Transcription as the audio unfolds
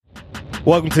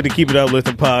Welcome to the Keep It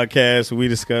Uplifting podcast, where we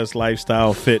discuss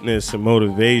lifestyle, fitness, and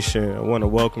motivation. I want to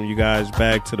welcome you guys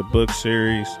back to the book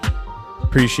series.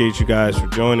 Appreciate you guys for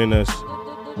joining us.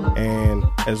 And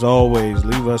as always,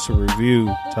 leave us a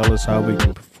review. Tell us how we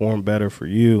can perform better for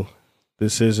you.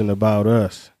 This isn't about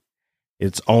us.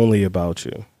 It's only about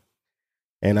you.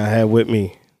 And I have with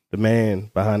me the man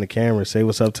behind the camera. Say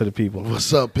what's up to the people.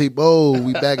 What's up, people?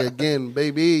 We back again,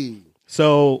 baby.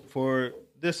 So for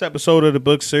this episode of the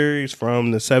book series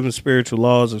from the 7 Spiritual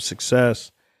Laws of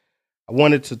Success, I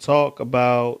wanted to talk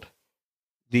about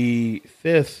the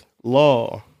fifth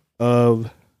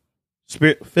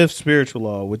spiritual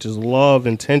law, which is the law of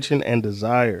intention and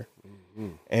desire. Mm-hmm.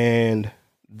 And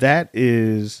that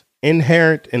is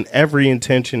inherent in every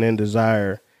intention and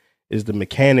desire is the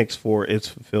mechanics for its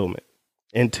fulfillment.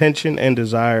 Intention and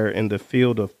desire in the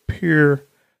field of pure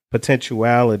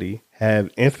potentiality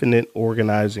have infinite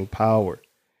organizing power.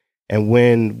 And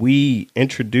when we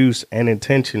introduce an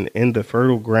intention in the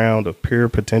fertile ground of pure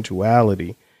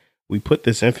potentiality, we put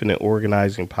this infinite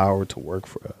organizing power to work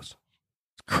for us.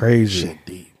 It's crazy. Shit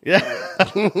deep. Yeah.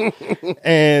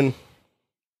 And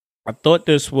I thought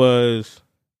this was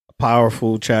a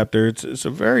powerful chapter. It's a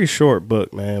very short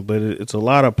book, man, but it's a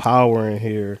lot of power in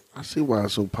here. I see why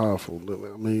it's so powerful.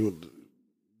 I mean,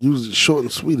 using short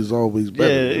and sweet is always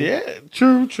better. Yeah.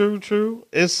 True.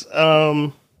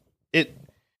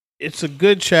 It's a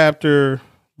good chapter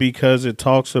because it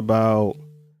talks about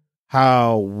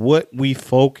how what we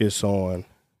focus on,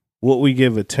 what we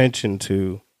give attention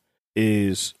to,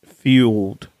 is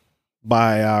fueled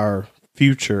by our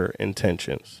future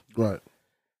intentions. Right.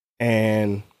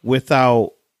 And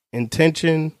without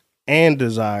intention and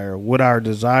desire, our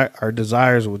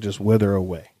desires will just wither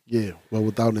away. Yeah. Well,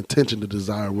 without intention, the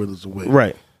desire withers away.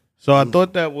 Right. So I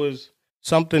thought that was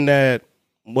something that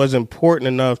was important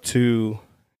enough to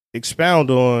expound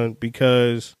on,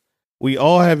 because we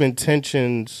all have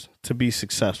intentions to be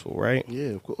successful, right? Yeah,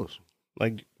 of course.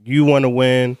 Like, you want to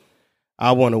win,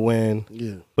 I want to win.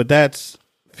 Yeah. But that's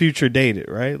future dated,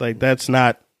 right? Like, that's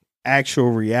not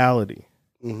actual reality.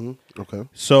 Mm-hmm. Okay.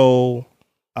 So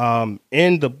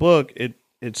in the book,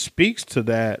 it speaks to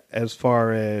that as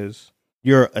far as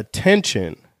your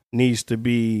attention needs to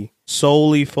be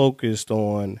solely focused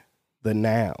on the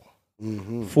now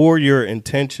for your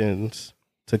intentions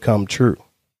to come true.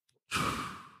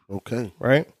 Okay.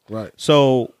 Right? Right.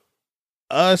 So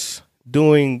us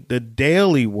doing the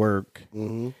daily work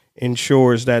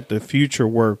ensures that the future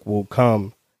work will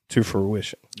come to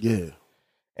fruition. Yeah.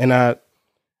 And I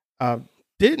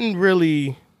didn't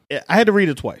really, I had to read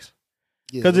it twice.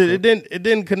 Because it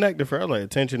didn't connect the first, like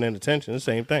attention and attention, the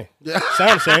same thing. Yeah.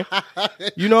 Sound the same.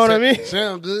 You know what I mean?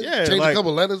 Sound good. Yeah. Change like, a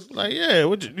couple letters. Like, yeah,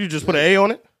 you just put an A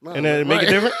on it and then make it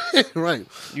different? Right.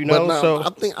 You know, but so I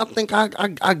think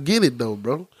I get it though,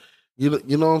 bro. You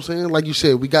know what I'm saying? Like you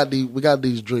said, we got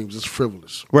these dreams. It's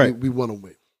frivolous. Right. We want to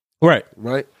win. Right.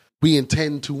 Right. We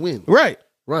intend to win. Right.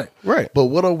 Right. Right. But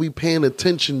what are we paying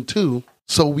attention to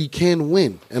so we can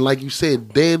win? And like you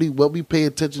said, daily, what we pay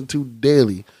attention to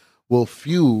daily will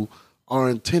fuel our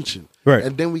intention. Right.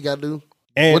 And then we got to do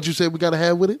what you said we got to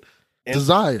have with it?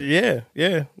 Desire. Yeah.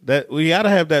 That we got to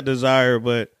have that desire,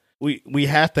 but we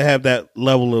have to have that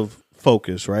level of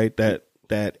focus, right? That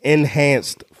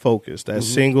enhanced focus, that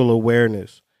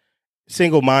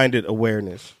single-minded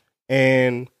awareness.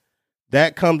 And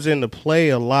that comes into play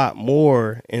a lot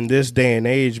more in this day and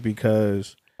age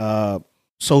because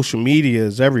social media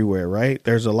is everywhere, right?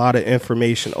 There's a lot of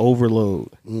information overload.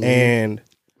 And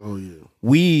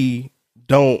we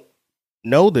don't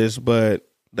know this, but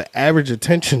the average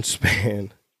attention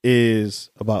span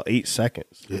is about 8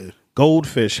 seconds. Yeah.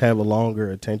 Goldfish have a longer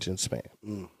attention span.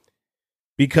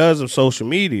 Because of social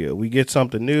media. We get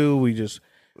something new, we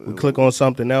click on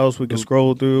something else, we can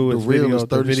scroll through. The reel is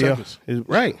 30 seconds.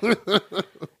 Right.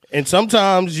 And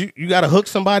sometimes you got to hook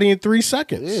somebody in 3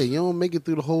 seconds. Yeah, you don't make it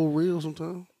through the whole reel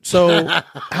sometimes. So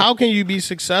how can you be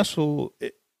successful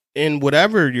in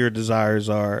whatever your desires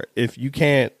are if you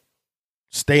can't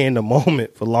stay in the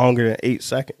moment for longer than 8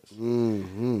 seconds?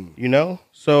 You know?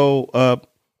 So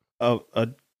a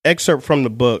excerpt from the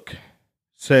book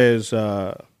says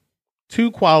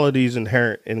 2 qualities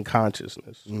inherent in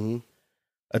consciousness: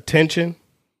 attention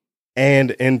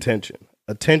and intention.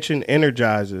 Attention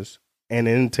energizes and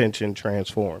intention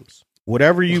transforms.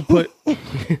 Whatever you put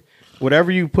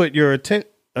your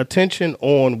attention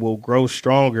on will grow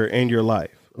stronger in your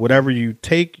life. Whatever you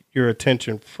take your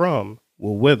attention from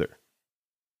will wither.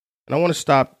 And I want to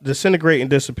stop, disintegrate and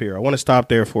disappear. I want to stop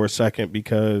there for a second,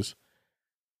 because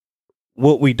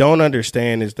what we don't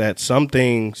understand is that some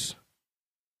things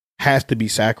have to be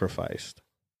sacrificed.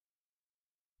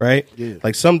 right? Yeah.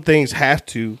 Like some things have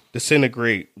to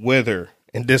disintegrate, wither,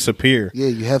 and disappear. Yeah,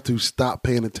 you have to stop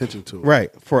paying attention to it. Right.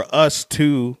 For us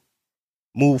to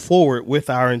move forward with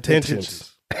our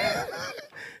intentions.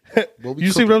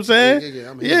 You see what I'm saying?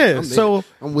 Yeah. Yeah. So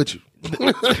I'm with you.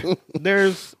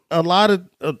 there's a lot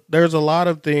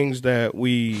of things that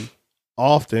we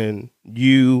often,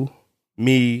 you,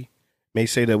 me, may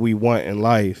say that we want in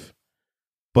life,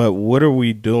 but what are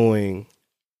we doing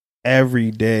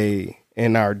every day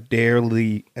in our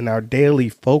daily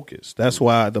focus? That's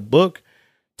why the book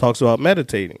talks about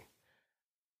meditating.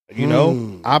 You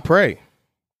know, I pray.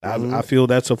 I feel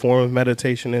that's a form of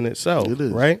meditation in itself. It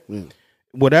is. Right? Yeah.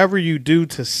 Whatever you do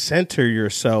to center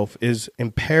yourself is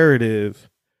imperative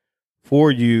for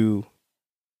you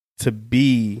to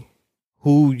be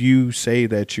who you say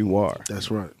that you are.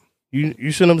 That's right.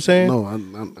 You see what I'm saying? No,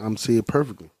 I'm seeing it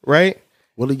perfectly. Right?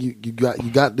 What are you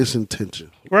got this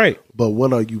intention. Right. But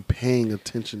what are you paying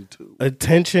attention to?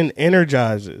 Attention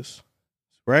energizes.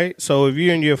 Right? So if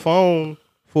you're in your phone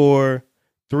for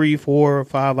 3, 4,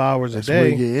 5 hours That's a day,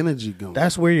 where your energy goes.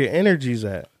 that's where your energy's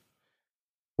at.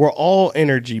 We're all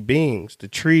energy beings. The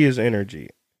tree is energy.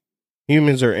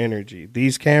 Humans are energy.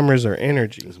 These cameras are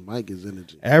energy. This mic is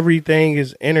energy. Everything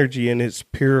is energy in its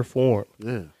pure form.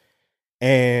 Yeah.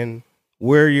 And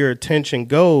where your attention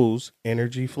goes,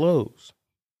 energy flows.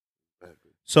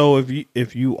 So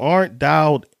if you aren't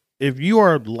dialed, if you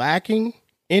are lacking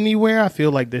anywhere, I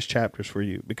feel like this chapter's for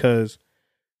you because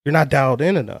you're not dialed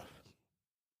in enough.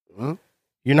 Huh?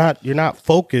 You're not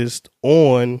focused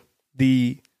on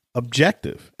the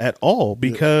objective at all,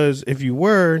 because if you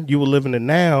were, you would live in the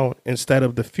now instead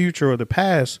of the future or the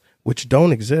past, which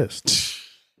don't exist.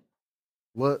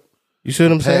 What? You see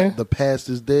what I'm saying? The past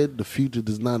is dead. The future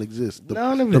does not exist.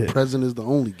 None of the it. present is the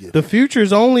only gift. The future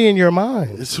is only in your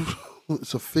mind. It's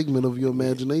a figment of your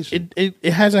imagination. It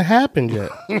hasn't happened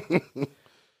yet.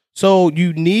 So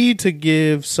you need to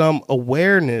give some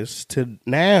awareness to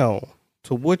now,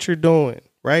 to what you're doing,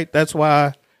 right? That's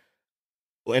why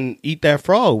in Eat That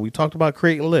Frog, we talked about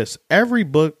creating lists. Every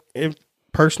book,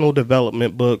 personal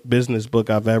development book, business book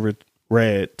I've ever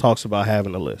read talks about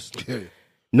having a list. Yeah.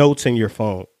 Notes in your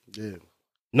phone. Yeah.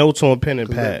 Notes on pen and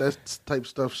pad. That type of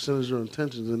stuff centers your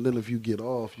intentions, and then if you get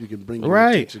off, you can bring your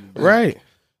Right, attention back. right.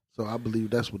 So I believe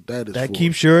that's what that is That for.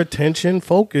 keeps your attention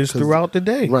focused throughout the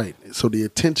day. Right. So the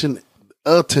attention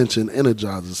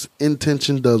energizes.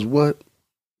 Intention does what?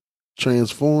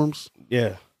 Transforms.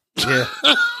 Yeah. Yeah.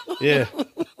 Yeah.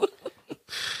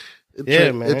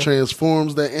 Man. It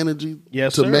transforms that energy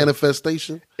Yes, to sir.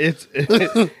 manifestation.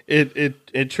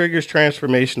 It triggers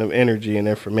transformation of energy and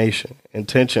information.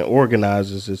 Intention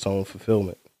organizes its own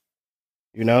fulfillment.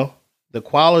 You know, the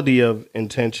quality of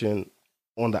intention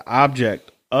on the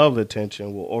object of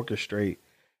attention will orchestrate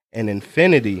an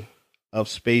infinity of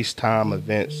space-time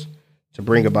events to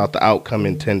bring about the outcome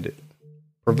intended,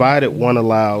 provided one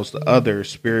allows the other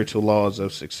spiritual laws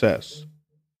of success.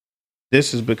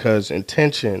 This is because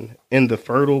intention in the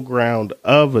fertile ground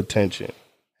of attention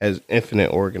has infinite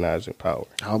organizing power.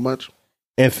 How much?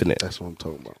 Infinite. That's what I'm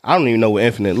talking about. I don't even know what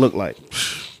infinite look like.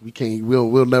 We can't.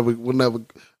 We'll never.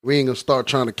 We ain't gonna start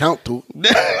trying to count to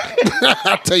it.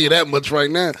 I'll tell you that much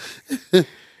right now.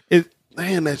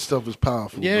 Man, that stuff is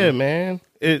powerful. Yeah, man.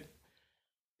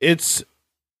 It's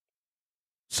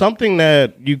something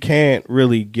that you can't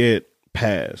really get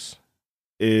past.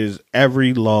 Is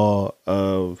every law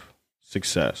of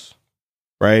success,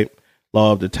 right?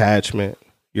 Law of detachment,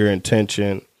 your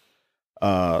intention,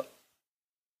 law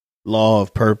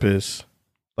of purpose.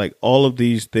 Like all of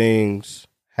these things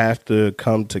have to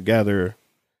come together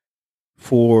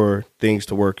for things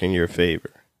to work in your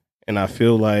favor. And I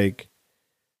feel like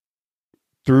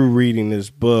through reading this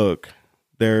book,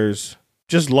 there's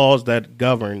just laws that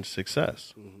govern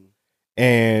success. Mm-hmm.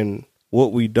 And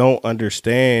what we don't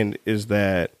understand is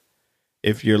that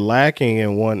if you're lacking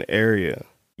in one area,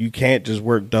 you can't just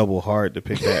work double hard to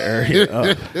pick that area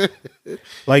up.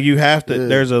 Like you have to,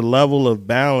 there's a level of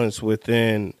balance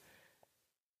within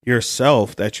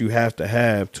yourself that you have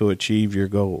to achieve your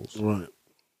goals. Right.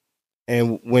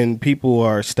 And when people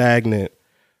are stagnant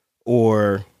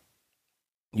or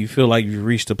you feel like you've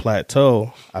reached a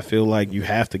plateau, I feel like you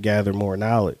have to gather more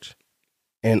knowledge.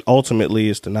 And ultimately,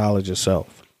 it's the knowledge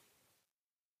itself.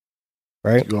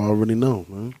 Right? You already know,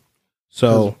 man.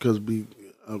 So, because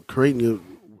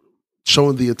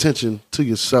showing the attention to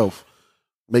yourself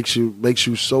makes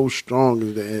you so strong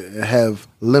and have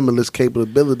limitless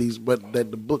capabilities. But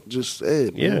that the book just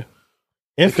said, yeah, man,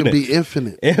 infinite. It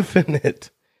can be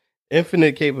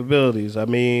infinite capabilities. I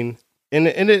mean, and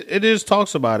it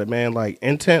talks about it, man. Like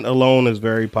intent alone is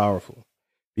very powerful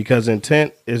because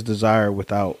intent is desire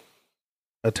without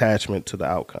attachment to the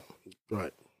outcome.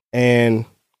 Right. And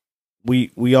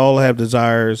we all have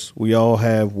desires. We all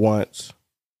have wants.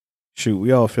 Shoot,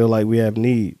 we all feel like we have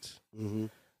needs. Mm-hmm.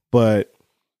 But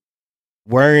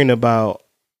worrying about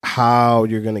how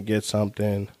you're going to get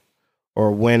something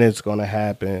or when it's going to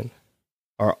happen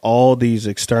are all these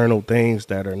external things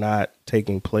that are not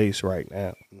taking place right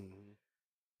now. Mm-hmm.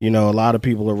 You know, a lot of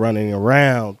people are running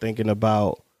around thinking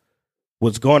about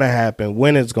what's going to happen,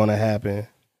 when it's going to happen,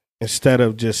 instead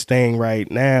of just staying right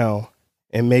now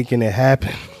and making it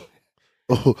happen.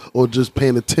 Or just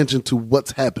paying attention to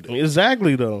what's happening.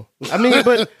 Exactly, though. I mean,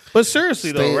 but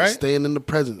seriously, though, right? Staying in the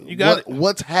present. You got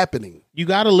what's happening. You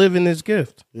got to live in this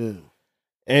gift. Yeah.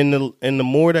 And the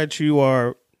more that you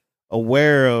are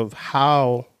aware of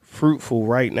how fruitful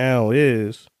right now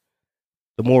is,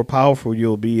 the more powerful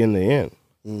you'll be in the end.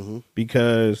 Mm-hmm.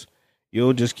 Because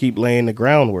you'll just keep laying the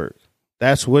groundwork.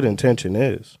 That's what intention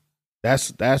is.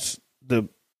 That's the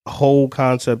whole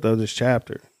concept of this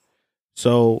chapter.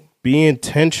 So be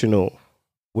intentional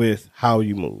with how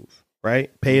you move,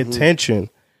 right? Pay attention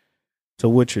to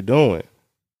what you're doing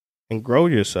and grow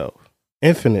yourself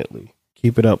infinitely.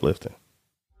 Keep it uplifting.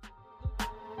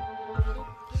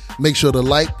 Make sure to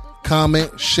like,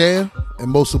 comment, share,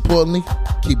 and most importantly,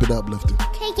 keep it uplifting.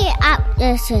 Take it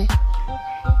uplifting.